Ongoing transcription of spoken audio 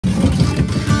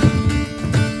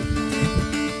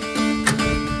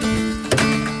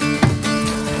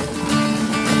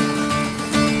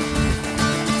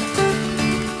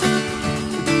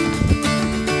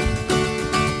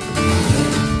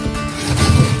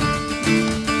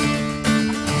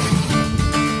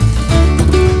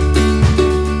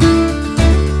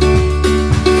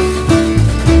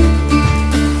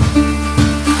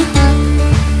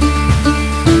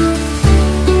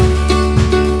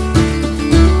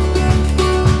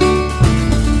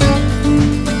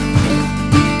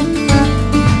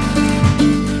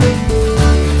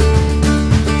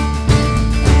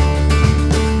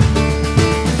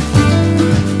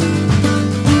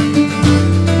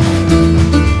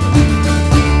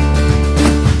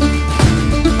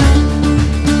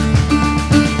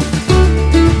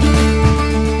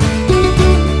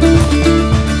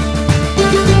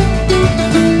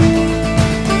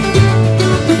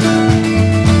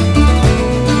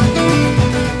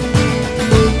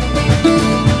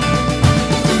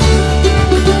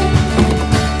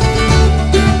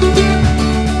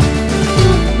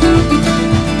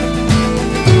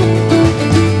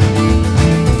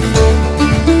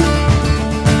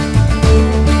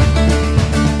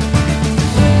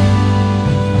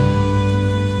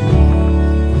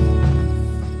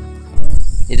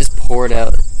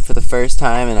first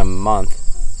time in a month,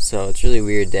 so it's a really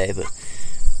weird day, but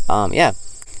yeah.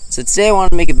 So today I wanted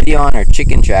to make a video on our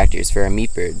chicken tractors for our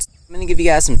meat birds. I'm going to give you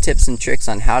guys some tips and tricks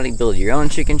on how to build your own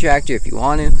chicken tractor if you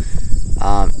want to.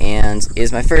 And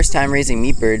it's my first time raising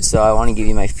meat birds, so I want to give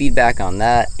you my feedback on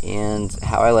that and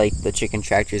how I like the chicken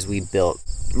tractors we built.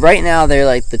 Right now they're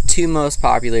like the two most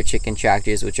popular chicken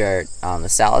tractors, which are the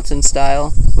Salatin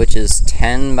style, which is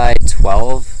 10 by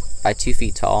 12 by 2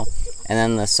 feet tall, and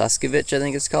then the Suscovich, I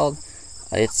think it's called.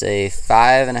 It's a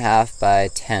 5.5 by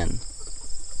 10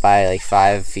 by like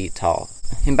 5 feet tall.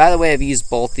 And by the way, I've used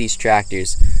both these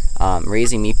tractors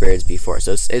raising meat birds before,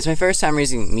 so it's my first time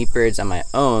raising meat birds on my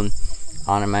own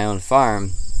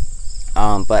farm,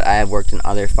 but I have worked in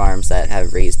other farms that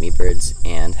have raised meat birds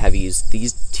and have used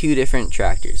these two different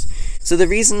tractors. So the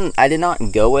reason I did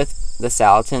not go with the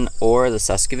Salatin or the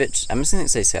Suscovich, I'm just going to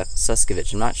say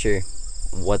Suscovich, I'm not sure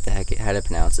what the heck how to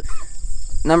pronounce it.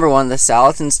 Number one, the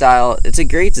Salatin style, it's a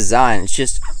great design, it's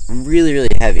just really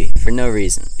heavy for no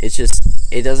reason.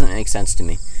 It doesn't make sense to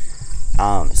me.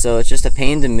 So it's just a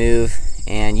pain to move,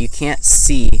 and you can't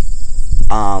see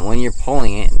when you're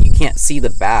pulling it, you can't see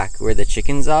the back where the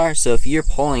chickens are. So if you're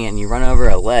pulling it and you run over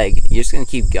a leg, you're just going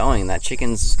to keep going. That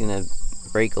chicken's just going to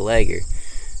break a leg or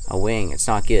a wing. It's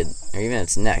not good. Or even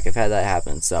its neck. I've had that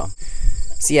happen. So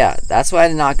yeah, that's why I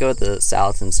did not go with the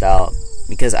Salatin style,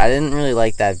 because I didn't really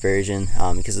like that version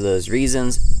because of those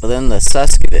reasons. But then the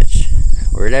Suscovich,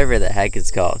 or whatever the heck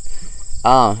it's called,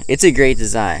 it's a great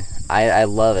design. I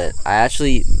love it.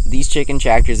 These chicken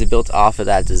tractors are built off of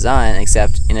that design,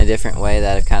 except in a different way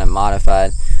that I've kind of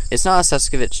modified. It's not a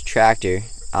Suscovich tractor,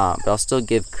 but I'll still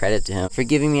give credit to him for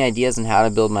giving me ideas on how to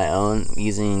build my own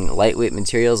using lightweight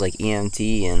materials like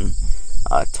EMT and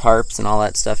tarps and all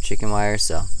that stuff, chicken wire.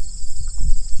 So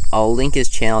I'll link his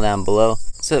channel down below.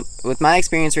 So with my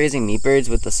experience raising meat birds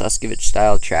with the Suscovich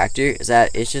style tractor is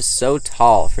that it's just so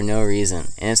tall for no reason,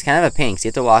 and it's kind of a pain because you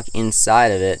have to walk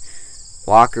inside of it,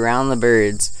 walk around the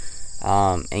birds,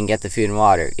 and get the food and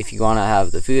water. If you want to have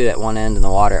the food at one end and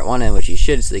the water at one end, which you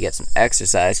should, so they get some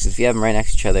exercise, because if you have them right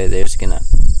next to each other, they're just gonna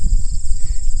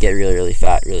get really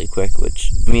fat really quick,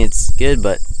 which, I mean, it's good,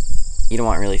 but you don't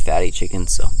want really fatty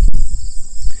chickens. So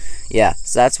yeah,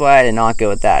 so that's why I did not go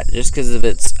with that, just because of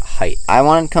its height. I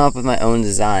wanted to come up with my own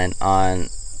design on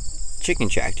chicken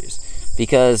tractors,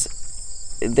 because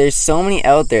there's so many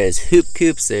out there. There's hoop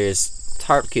coops, there's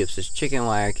tarp coops, there's chicken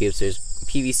wire coops, there's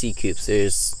PVC coops,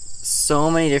 there's so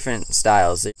many different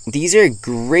styles. These are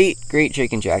great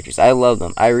chicken tractors. I love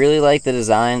them. I really like the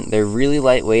design. They're really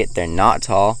lightweight, they're not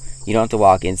tall, you don't have to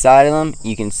walk inside of them,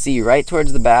 you can see right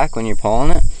towards the back when you're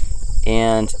pulling it,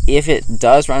 and if it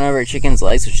does run over a chicken's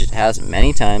legs, which it has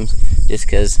many times, just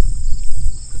because,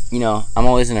 you know, I'm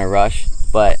always in a rush,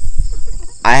 but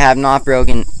I have not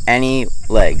broken any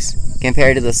legs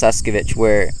compared to the Suscovich,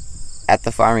 where at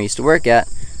the farm I used to work at,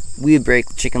 we would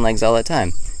break chicken legs all the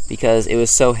time because it was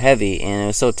so heavy and it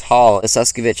was so tall. The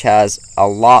Suscovich has a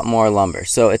lot more lumber,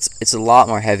 so it's a lot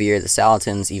more heavier. The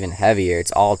Salatin's even heavier.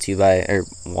 It's all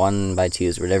 1 by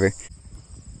 2s, whatever.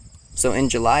 So in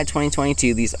July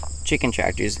 2022, these chicken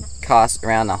tractors cost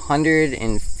around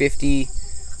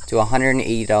 $150 to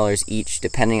 $180 each,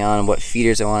 depending on what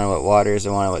feeders I wanted, what waters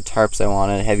I wanted, what tarps I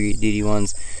wanted, heavy duty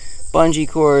ones, bungee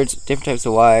cords, different types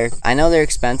of wire. I know they're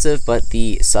expensive, but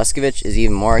the Suscovich is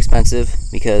even more expensive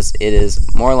because it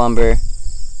is more lumber,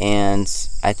 and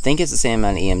I think it's the same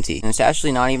amount of EMT, and it's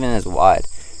actually not even as wide.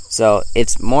 So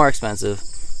it's more expensive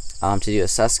to do a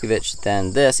Suscovich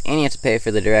than this, and you have to pay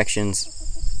for the directions.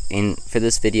 For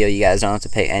this video, you guys don't have to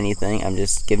pay anything. I'm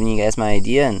just giving you guys my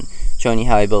idea and showing you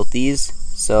how I built these,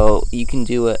 so you can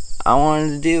do what I wanted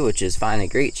to do, which is find a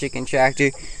great chicken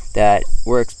tractor that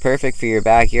works perfect for your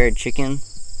backyard chicken.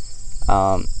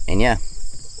 And yeah.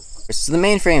 So the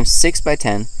main frame is 6 by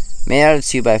 10, made out of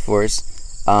 2 by 4s.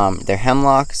 They're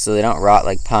hemlock, so they don't rot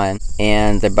like pine,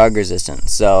 and they're bug resistant,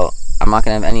 so I'm not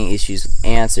gonna have any issues with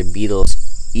ants or beetles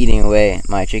eating away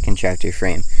my chicken tractor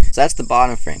frame. So that's the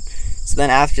bottom frame. So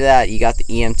then after that, you got the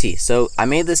EMT. So I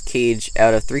made this cage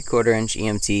out of 3/4 inch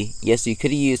EMT. Yes, you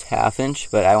could have used 1/2 inch,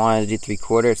 but I wanted to do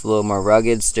 3/4. It's a little more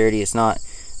rugged, sturdy. It's not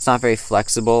very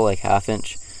flexible like 1/2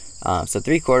 inch. So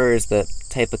 3/4 is the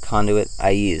type of conduit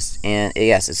I used. And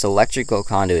yes, it's electrical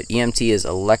conduit. EMT is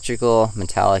electrical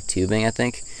metallic tubing, I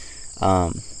think.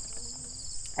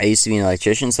 I used to be an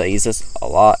electrician, so I use this a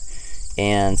lot.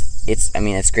 And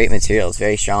it's great material. It's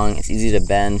very strong. It's easy to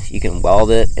bend. You can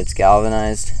weld it. It's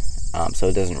galvanized, so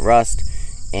it doesn't rust.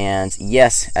 And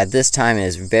yes, at this time it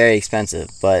is very expensive,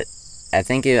 but I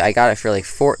think I got it for like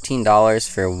 $14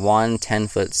 for one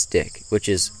 10-foot stick, which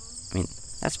is,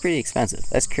 That's pretty expensive.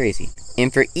 That's crazy.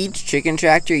 And for each chicken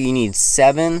tractor, you need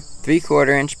 7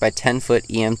 3/4 inch by 10-foot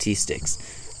EMT sticks.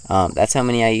 That's how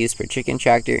many I use per chicken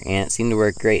tractor, and it seemed to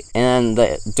work great. And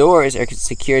the doors are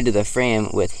secured to the frame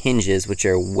with hinges, which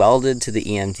are welded to the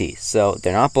EMT. So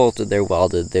they're not bolted, they're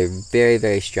welded. They're very,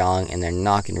 very strong, and they're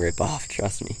not going to rip off,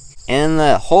 trust me. And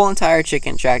the whole entire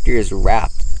chicken tractor is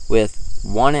wrapped with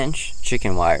 1-inch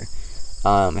chicken wire.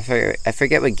 I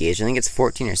forget what gauge. I think it's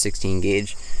 14 or 16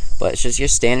 gauge. But it's just your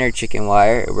standard chicken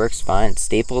wire. It works fine. It's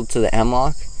stapled to the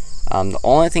M-lock. The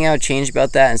only thing I would change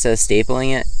about that, instead of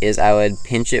stapling it, is I would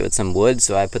pinch it with some wood.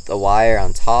 So I put the wire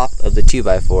on top of the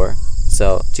 2x4.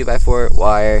 So 2x4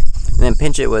 wire, and then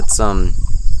pinch it with some,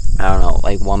 I don't know,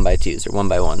 like 1x2s or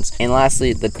 1x1s. And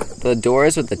lastly, the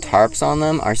doors with the tarps on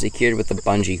them are secured with a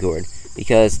bungee cord,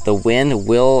 because the wind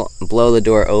will blow the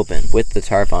door open with the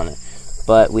tarp on it.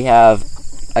 But we have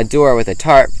a door with a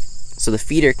tarp, so the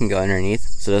feeder can go underneath,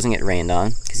 so it doesn't get rained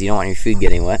on, because you don't want your food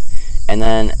getting wet. And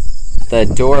then the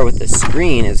door with the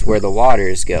screen is where the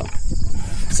waters go.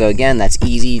 So again, that's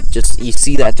easy. Just you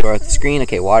see that door with the screen,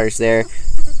 okay, water's there.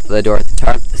 The door with the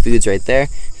tarp, the food's right there.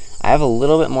 I have a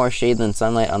little bit more shade than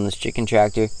sunlight on this chicken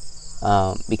tractor,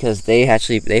 because they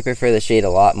prefer the shade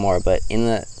a lot more. But we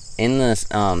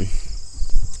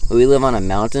live on a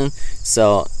mountain,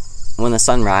 so when the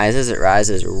sun rises, it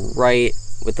rises right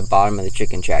with the bottom of the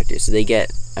chicken tractor. So they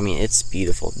get, I mean, it's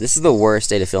beautiful. This is the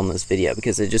worst day to film this video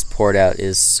because it just poured out. It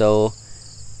is so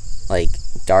like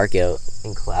dark out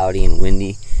and cloudy and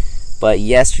windy. But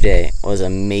yesterday was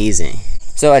amazing.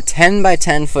 So a 10 by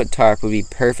 10 foot tarp would be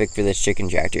perfect for this chicken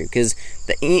tractor because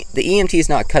the EMT is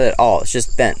not cut at all. It's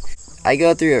just bent. I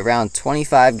go through around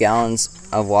 25 gallons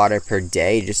of water per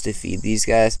day just to feed these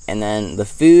guys. And then the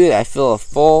food, I fill a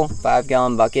full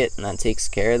 5-gallon bucket and that takes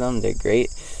care of them. They're great.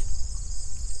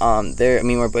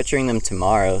 We're butchering them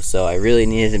tomorrow, so I really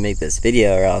needed to make this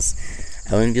video or else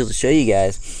I wouldn't be able to show you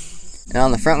guys. And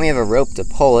on the front we have a rope to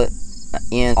pull it,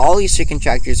 and all these chicken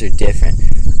tractors are different.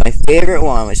 My favorite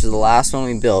one, which is the last one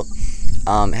we built,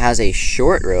 has a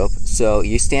short rope, so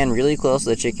you stand really close to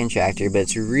the chicken tractor, but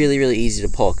it's really, really easy to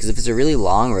pull, because if it's a really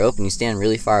long rope and you stand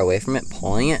really far away from it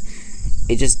pulling it,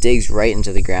 it just digs right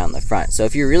into the ground in the front. So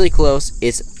if you're really close,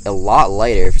 it's a lot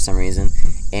lighter for some reason,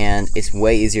 and it's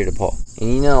way easier to pull.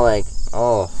 And you know, like,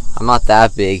 oh, I'm not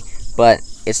that big, but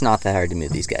it's not that hard to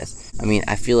move these guys. I mean,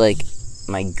 I feel like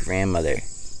my grandmother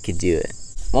could do it.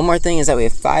 One more thing is that we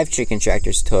have 5 chicken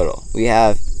tractors total. We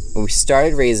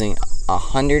started raising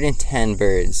 110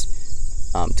 birds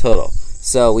total.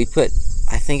 So we put,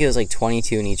 I think it was like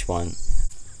 22 in each one.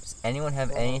 Does anyone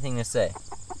have anything to say?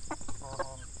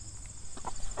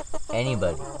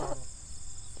 Anybody?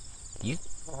 You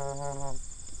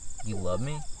love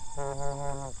me?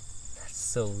 That's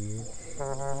so weird.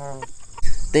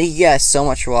 Thank you guys so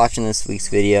much for watching this week's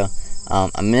video.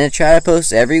 I'm going to try to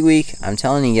post every week. I'm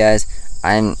telling you guys,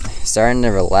 I'm starting to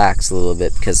relax a little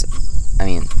bit because, I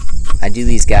mean, I do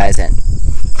these guys at,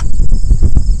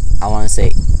 I want to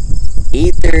say,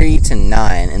 8:30 to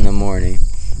 9 in the morning.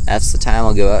 That's the time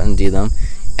I'll go out and do them.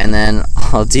 And then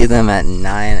I'll do them at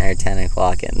 9 or 10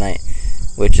 o'clock at night,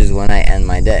 which is when I end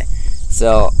my day.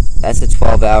 So that's a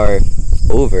 12-hour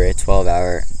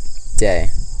day.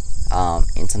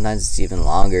 And sometimes it's even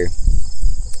longer.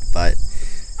 But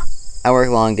I work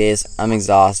long days. I'm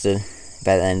exhausted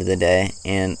by the end of the day,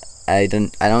 and I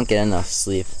don't get enough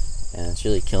sleep, and it's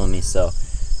really killing me. So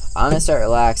I'm gonna start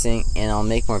relaxing, and I'll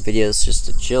make more videos just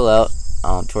to chill out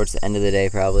towards the end of the day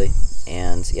probably.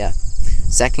 And yeah,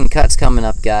 second cut's coming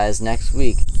up, guys, next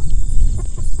week.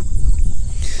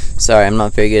 Sorry, I'm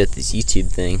not very good at this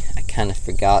YouTube thing. I kind of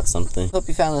forgot something. Hope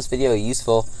you found this video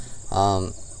useful.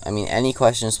 Any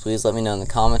questions, please let me know in the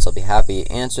comments. I'll be happy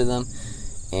to answer them.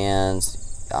 And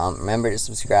remember to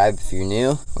subscribe if you're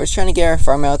new. We're just trying to get our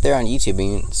farm out there on YouTube. I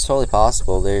mean, it's totally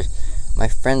possible. My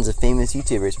friend's a famous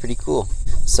YouTuber. It's pretty cool.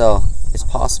 So, it's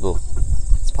possible.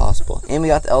 It's possible. And we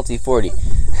got the LT40.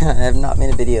 I have not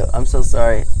made a video. I'm so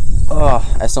sorry. Oh,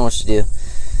 I have so much to do.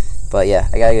 But yeah,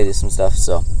 I gotta go do some stuff.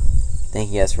 So,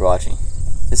 thank you guys for watching.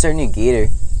 This is our new Gator.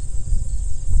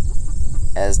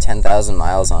 It has 10,000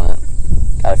 miles on it.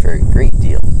 Got it for a great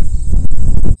deal.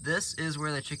 This is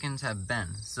where the chickens have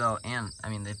been. So,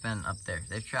 they've been up there.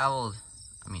 They've traveled,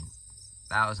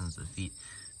 thousands of feet.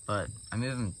 But I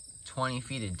move them 20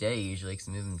 feet a day usually, because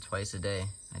I move them twice a day.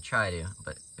 I try to,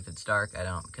 but if it's dark, I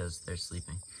don't, because they're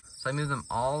sleeping. So I move them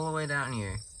all the way down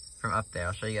here from up there.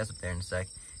 I'll show you guys up there in a sec.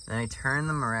 And then I turn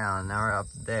them around. Now we're up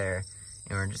there,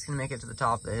 and we're just going to make it to the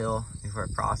top of the hill before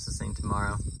processing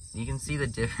tomorrow. You can see the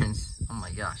difference. Oh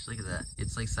my gosh, look at that.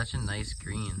 It's like such a nice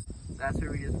green. That's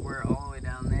where we just were all the way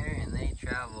down there, and they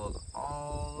traveled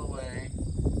all the way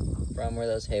from where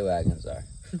those hay wagons are.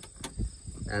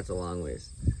 That's a long ways.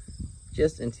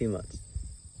 Just in 2 months.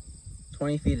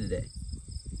 20 feet a day.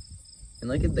 And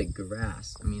look at the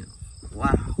grass. I mean,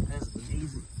 wow, that's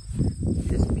amazing.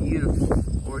 Just beautiful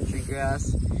orchard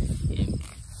grass and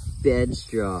bed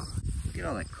straw. Look at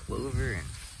all that clover and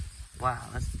wow,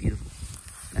 that's beautiful.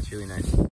 That's really nice.